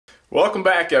Welcome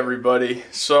back, everybody.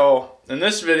 So in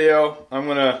this video I'm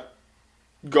gonna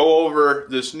go over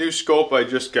this new scope I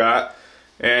just got,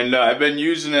 and I've been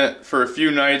using it for a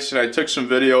few nights, and I took some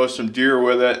videos, some deer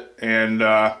with it, and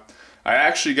I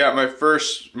actually got my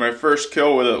first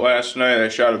kill with it last night. I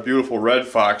shot a beautiful red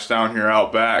fox down here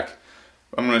out back.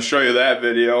 I'm going to show you that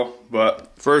video,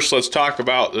 but first let's talk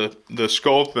about the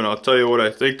scope, and I'll tell you what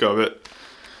I think of it.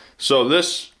 So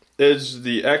this is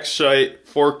the X-Sight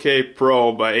 4K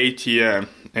Pro by ATN,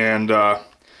 and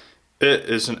it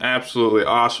is an absolutely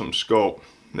awesome scope.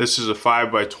 This is a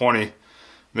 5x20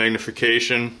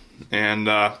 magnification, and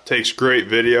takes great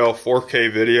video,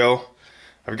 4K video.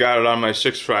 I've got it on my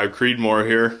 6.5 Creedmoor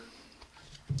here,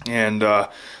 and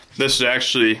this is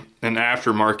actually an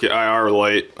aftermarket IR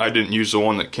light. I didn't use the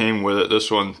one that came with it.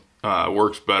 This one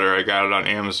works better. I got it on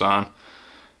Amazon.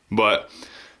 But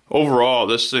overall,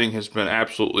 this thing has been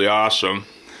absolutely awesome.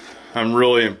 I'm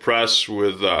really impressed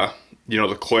with you know,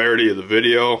 the clarity of the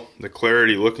video, the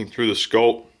clarity looking through the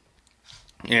scope,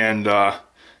 and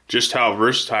just how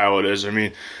versatile it is. I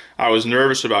mean, I was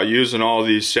nervous about using all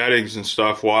these settings and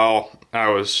stuff while I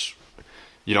was,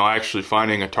 you know, actually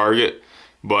finding a target,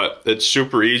 but it's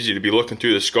super easy to be looking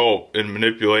through the scope and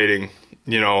manipulating,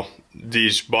 you know,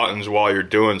 these buttons while you're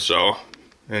doing so,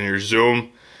 and your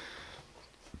zoom.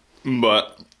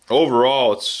 But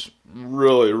overall, it's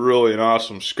really an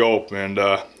awesome scope, and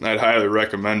I'd highly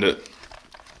recommend it.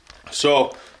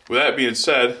 So with that being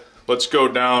said, let's go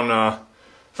down.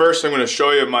 First I'm going to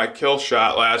show you my kill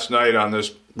shot last night on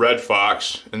this red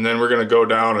fox, and then we're going to go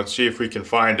down and see if we can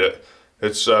find it.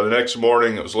 It's the next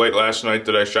morning. It was late last night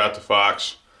that I shot the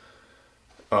fox.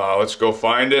 Let's go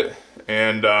find it,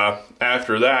 and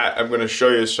after that I'm going to show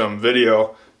you some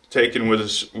video taken with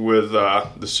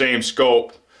the same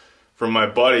scope from my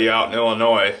buddy out in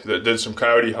Illinois that did some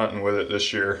coyote hunting with it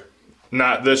this year.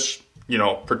 Not this, you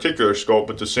know, particular scope,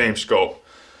 but the same scope,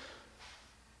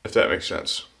 if that makes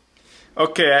sense.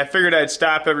 Okay, I figured I'd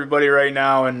stop everybody right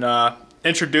now and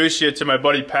introduce you to my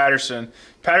buddy Patterson.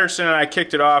 Patterson and I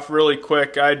kicked it off really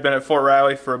quick. I'd been at Fort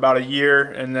Riley for about a year,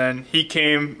 and then he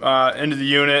came into the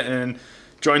unit and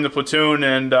joined the platoon,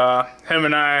 and him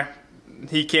and I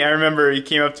remember he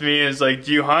came up to me and was like,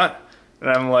 "Do you hunt?"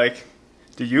 And I'm like,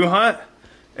 "Do you hunt?"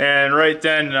 And right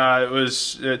then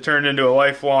it turned into a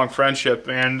lifelong friendship,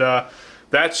 and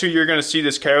that's who you're going to see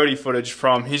this coyote footage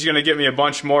from. He's going to get me a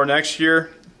bunch more next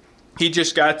year. He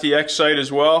just got the X-Sight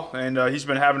as well, and he's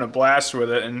been having a blast with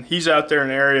it, and he's out there in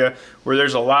an area where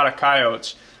there's a lot of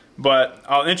coyotes. But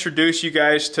I'll introduce you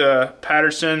guys to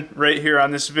Patterson right here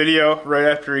on this video, right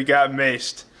after he got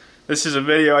maced. This is a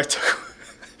video I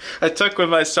took with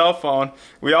my cell phone.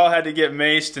 We all had to get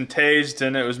maced and tased,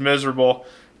 and it was miserable.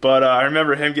 But I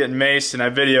remember him getting maced, and I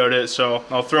videoed it, so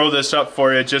I'll throw this up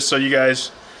for you just so you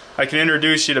guys, I can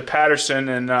introduce you to Patterson,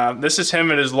 and this is him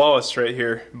at his lowest right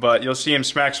here, but you'll see him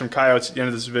smack some coyotes at the end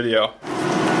of this video.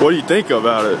 What do you think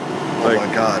about it? Oh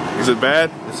my God. Is it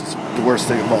bad? This is the worst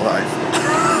thing of my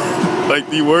life. Like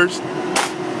the worst?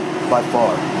 By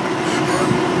far.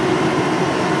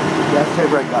 That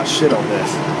camera got shit on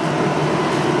this.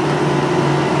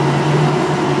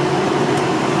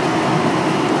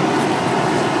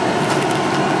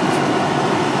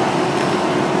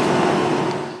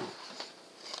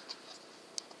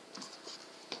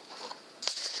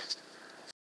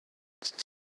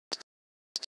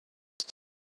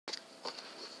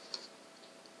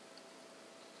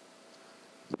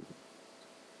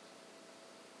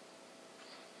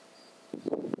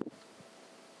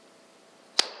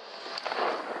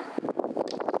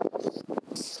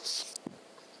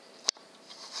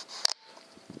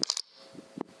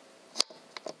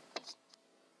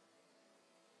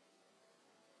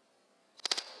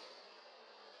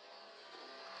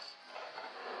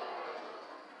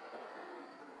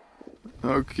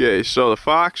 Okay, so the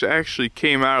fox actually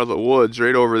came out of the woods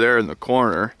right over there in the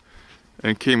corner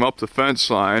and came up the fence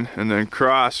line and then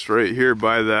crossed right here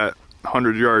by that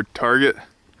 100-yard target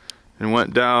and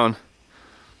went down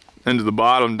into the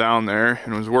bottom down there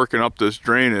and was working up this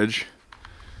drainage,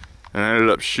 and I ended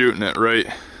up shooting it right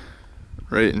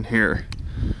in here.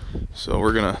 So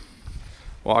we're gonna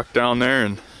walk down there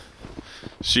and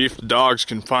see if the dogs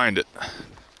can find it.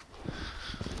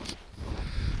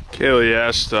 Kaylee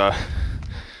asked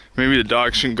maybe the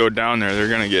dogs shouldn't go down there, they're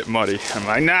gonna get muddy. I'm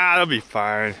like, nah, they'll be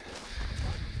fine.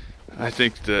 I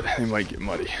think that they might get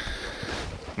muddy.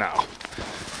 Now,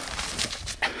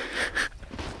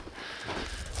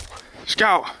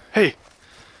 Scout, hey,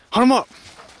 hunt him up.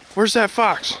 Where's that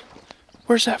fox?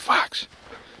 Where's that fox?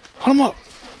 Hunt him up.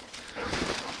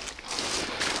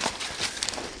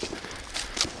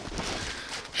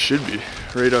 Should be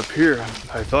right up here,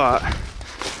 I thought.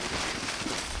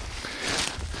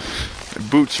 My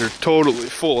boots are totally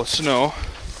full of snow.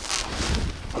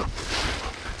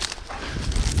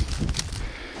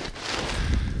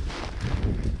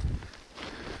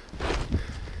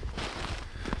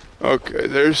 Okay,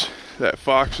 there's that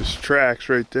fox's tracks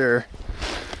right there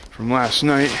from last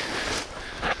night.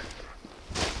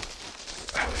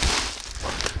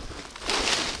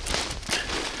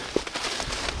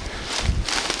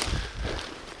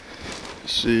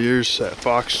 See, here's that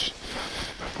fox.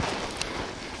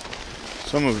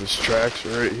 Some of his tracks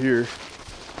are right here.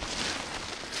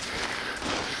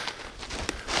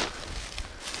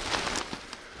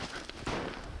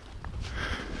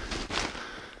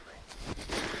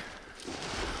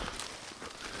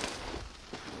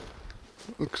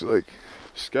 Looks like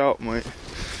Scout might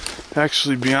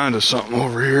actually be onto something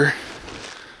over here.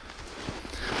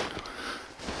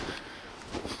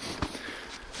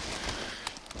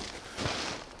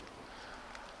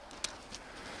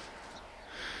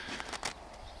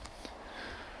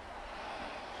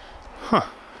 Huh.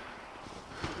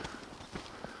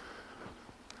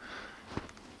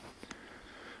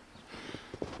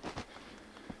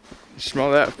 You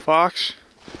smell that, fox?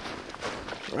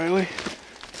 Riley?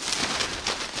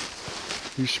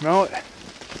 You smell it?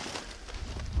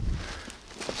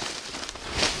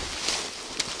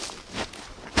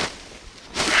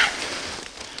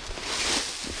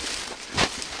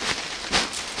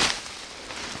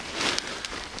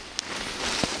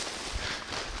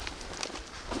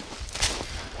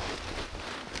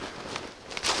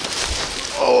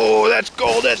 Oh, that's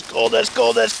gold, that's gold, that's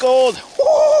gold, that's gold.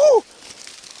 Woo!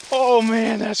 Oh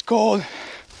man, that's gold.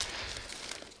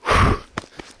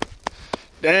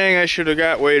 Dang, I should have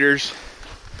got waders.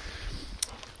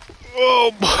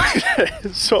 Oh boy, that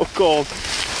is so cold.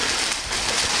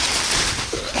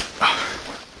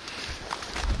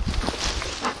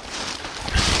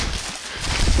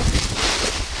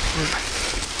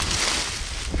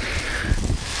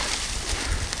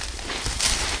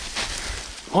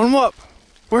 Hold him up.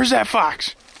 Where's that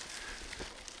fox?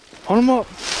 Hold him up.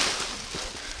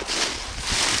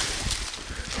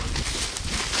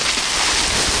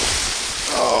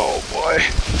 Oh boy.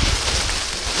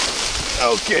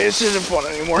 Okay, this isn't fun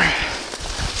anymore.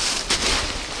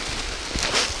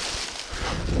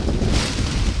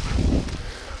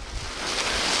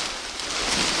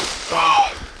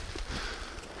 Oh.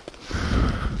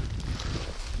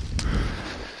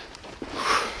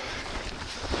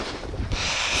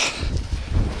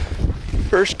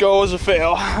 First go was a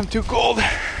fail. I'm too cold.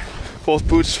 Both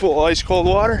boots full of ice cold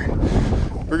water.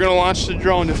 We're gonna launch the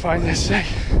drone to find this thing.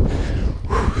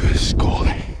 Whew, this is cold.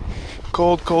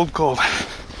 Cold, cold, cold.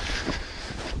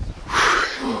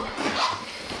 Whew.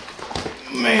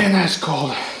 Man, that's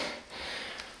cold.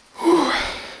 Whew.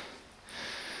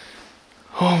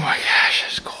 Oh my gosh,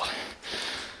 that's cold.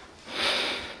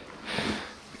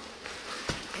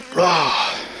 Oh.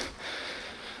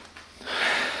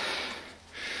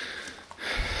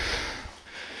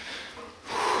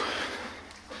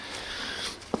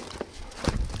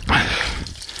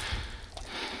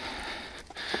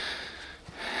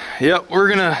 Yep, we're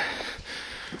gonna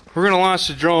launch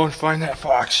the drone, find that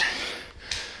fox.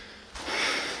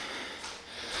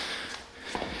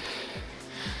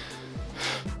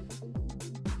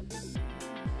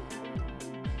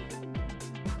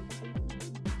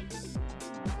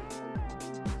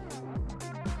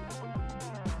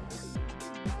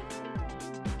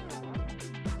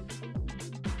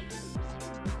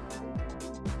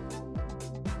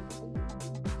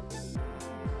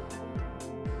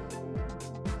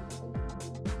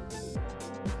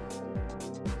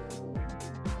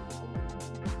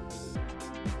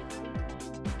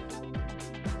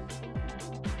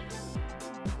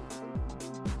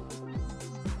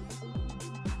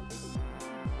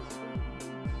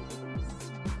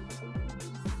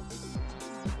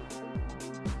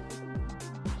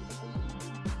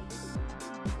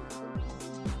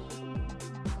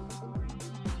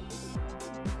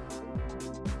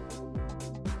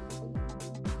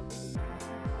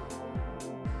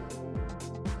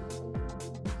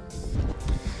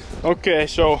 Okay,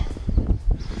 so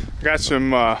I got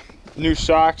some new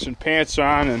socks and pants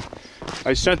on, and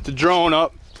I sent the drone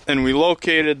up, and we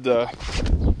located the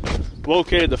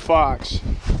fox.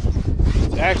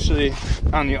 It's actually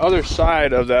on the other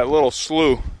side of that little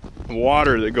slough of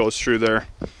water that goes through there.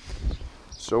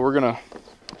 So we're gonna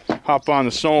hop on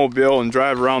the snowmobile and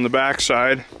drive around the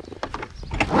backside.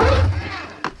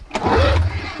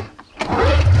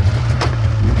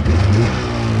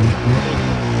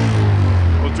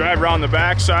 Drive around the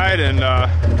backside and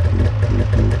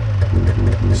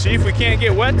See if we can't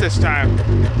get wet this time.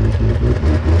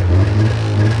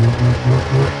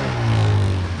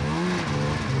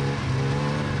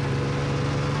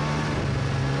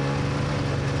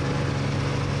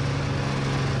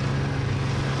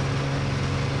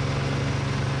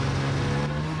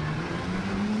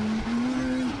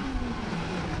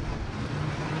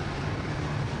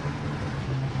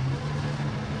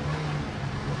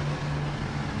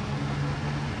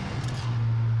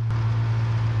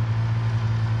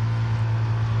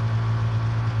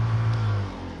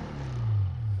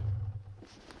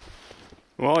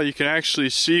 Well, you can actually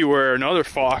see where another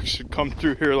fox had come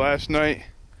through here last night.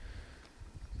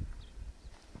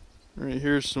 Right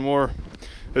here's some more.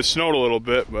 It snowed a little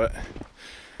bit, but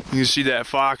you can see that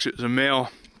fox. It was a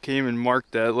male. Came and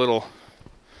marked that little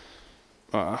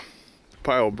pile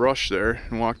of brush there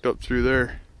and walked up through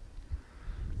there.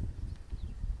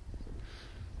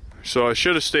 So I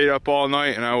should have stayed up all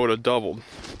night and I would have doubled.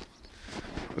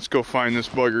 Let's go find this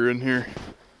bugger in here.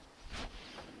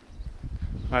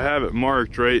 I have it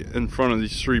marked right in front of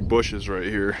these 3 bushes right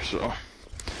here, so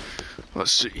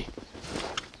let's see.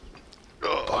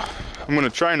 I'm gonna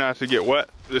try not to get wet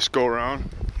this go around.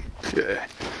 Okay.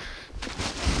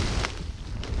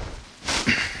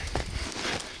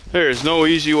 There is no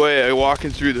easy way of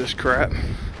walking through this crap,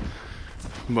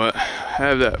 but I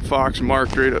have that fox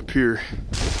marked right up here.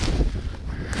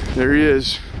 There he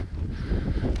is,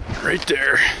 right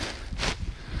there.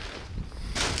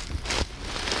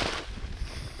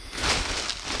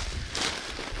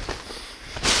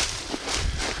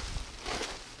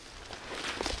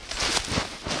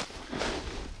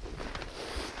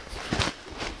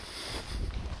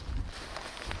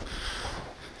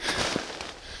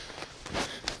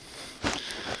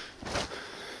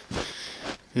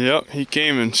 Yep, he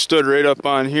came and stood right up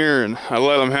on here and I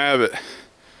let him have it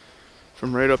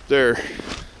from right up there.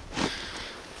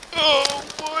 Oh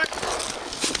boy.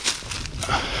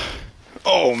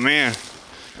 Oh man.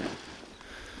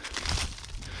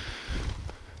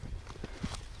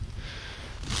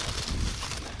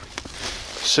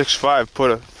 6'5" put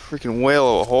a freaking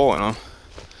whale of a hole in him.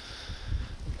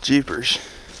 Jeepers.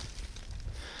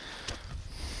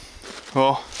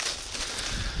 Well,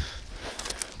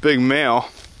 big male.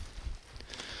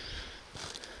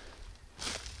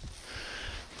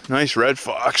 Nice red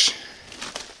fox.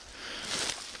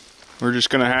 We're just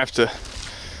gonna have to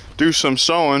do some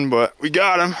sewing, but we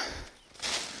got him.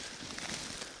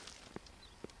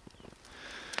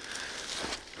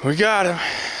 We got him.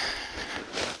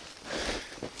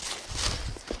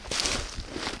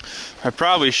 I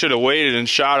probably should have waited and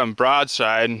shot him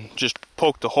broadside and just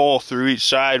poked a hole through each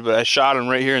side, but I shot him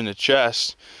right here in the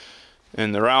chest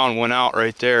and the round went out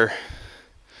right there.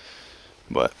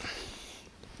 But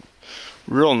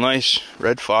real nice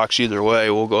red fox either way.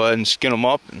 We'll go ahead and skin them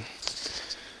up and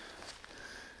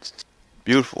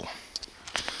beautiful.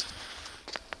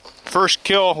 First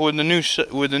kill with the new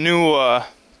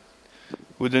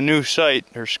sight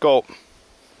or scope.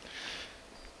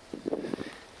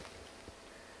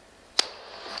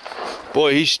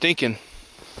 Boy, he's stinking.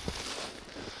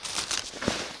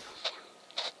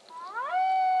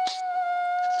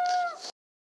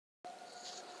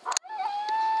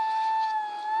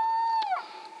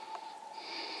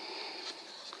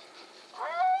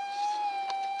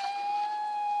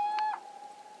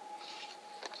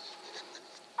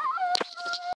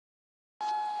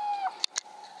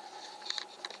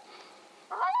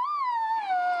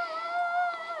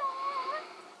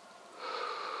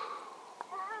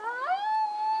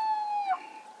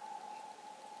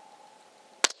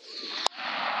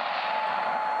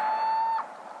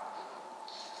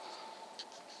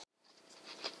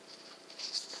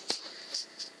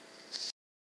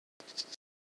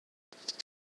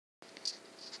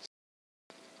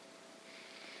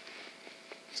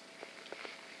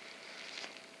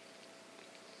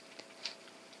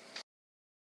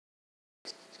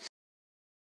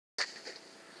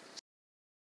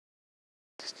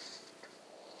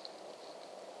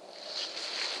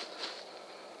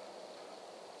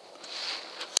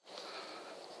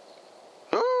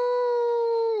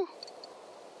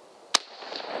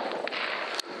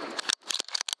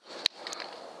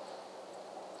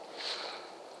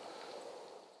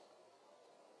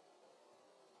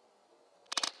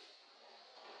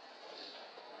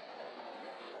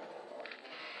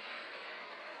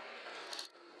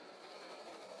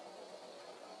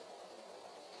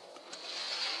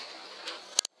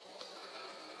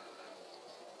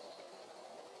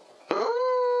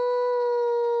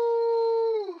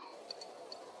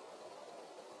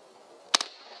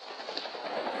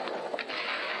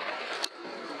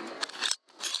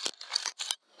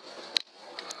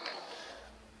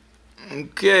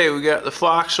 Okay, we got the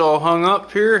fox all hung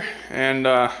up here, and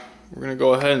we're gonna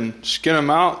go ahead and skin him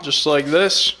out just like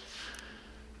this.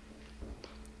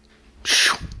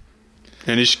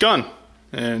 And he's skun,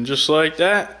 and just like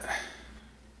that,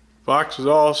 fox is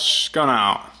all skun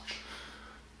out.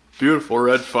 Beautiful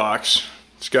red fox.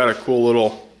 It's got a cool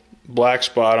little black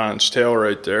spot on its tail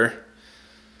right there.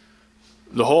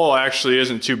 The hole actually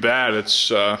isn't too bad.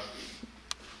 It's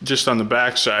just on the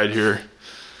back side here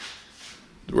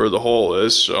where the hole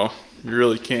is, so you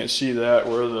really can't see that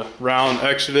where the round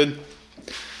exited.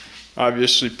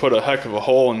 Obviously put a heck of a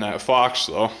hole in that fox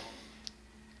though.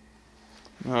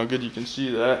 How good you can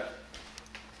see that.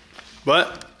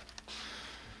 But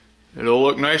it'll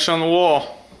look nice on the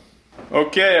wall.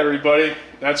 Okay everybody,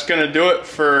 that's gonna do it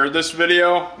for this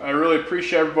video. I really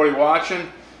appreciate everybody watching.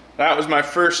 That was my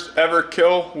first ever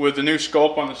kill with the new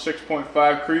scope on the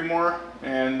 6.5 Creedmoor,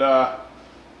 and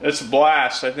it's a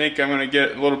blast. I think I'm gonna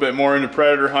get a little bit more into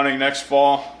predator hunting next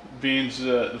fall, being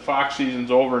the fox season's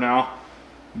over now.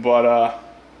 But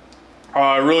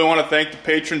I really want to thank the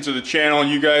patrons of the channel.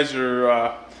 You guys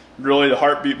are really the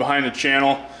heartbeat behind the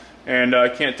channel, and I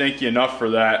can't thank you enough for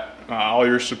that. All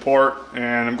your support,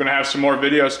 and I'm going to have some more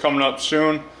videos coming up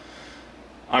soon.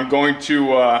 I'm going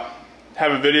to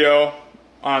have a video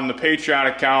on the Patreon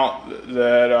account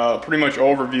that pretty much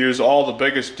overviews all the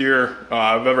biggest deer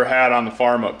I've ever had on the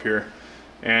farm up here,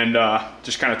 and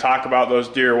just kind of talk about those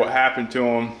deer, what happened to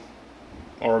them,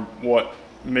 or what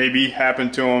maybe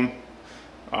happened to them.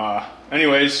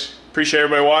 Anyways, appreciate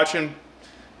everybody watching.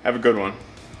 Have a good one.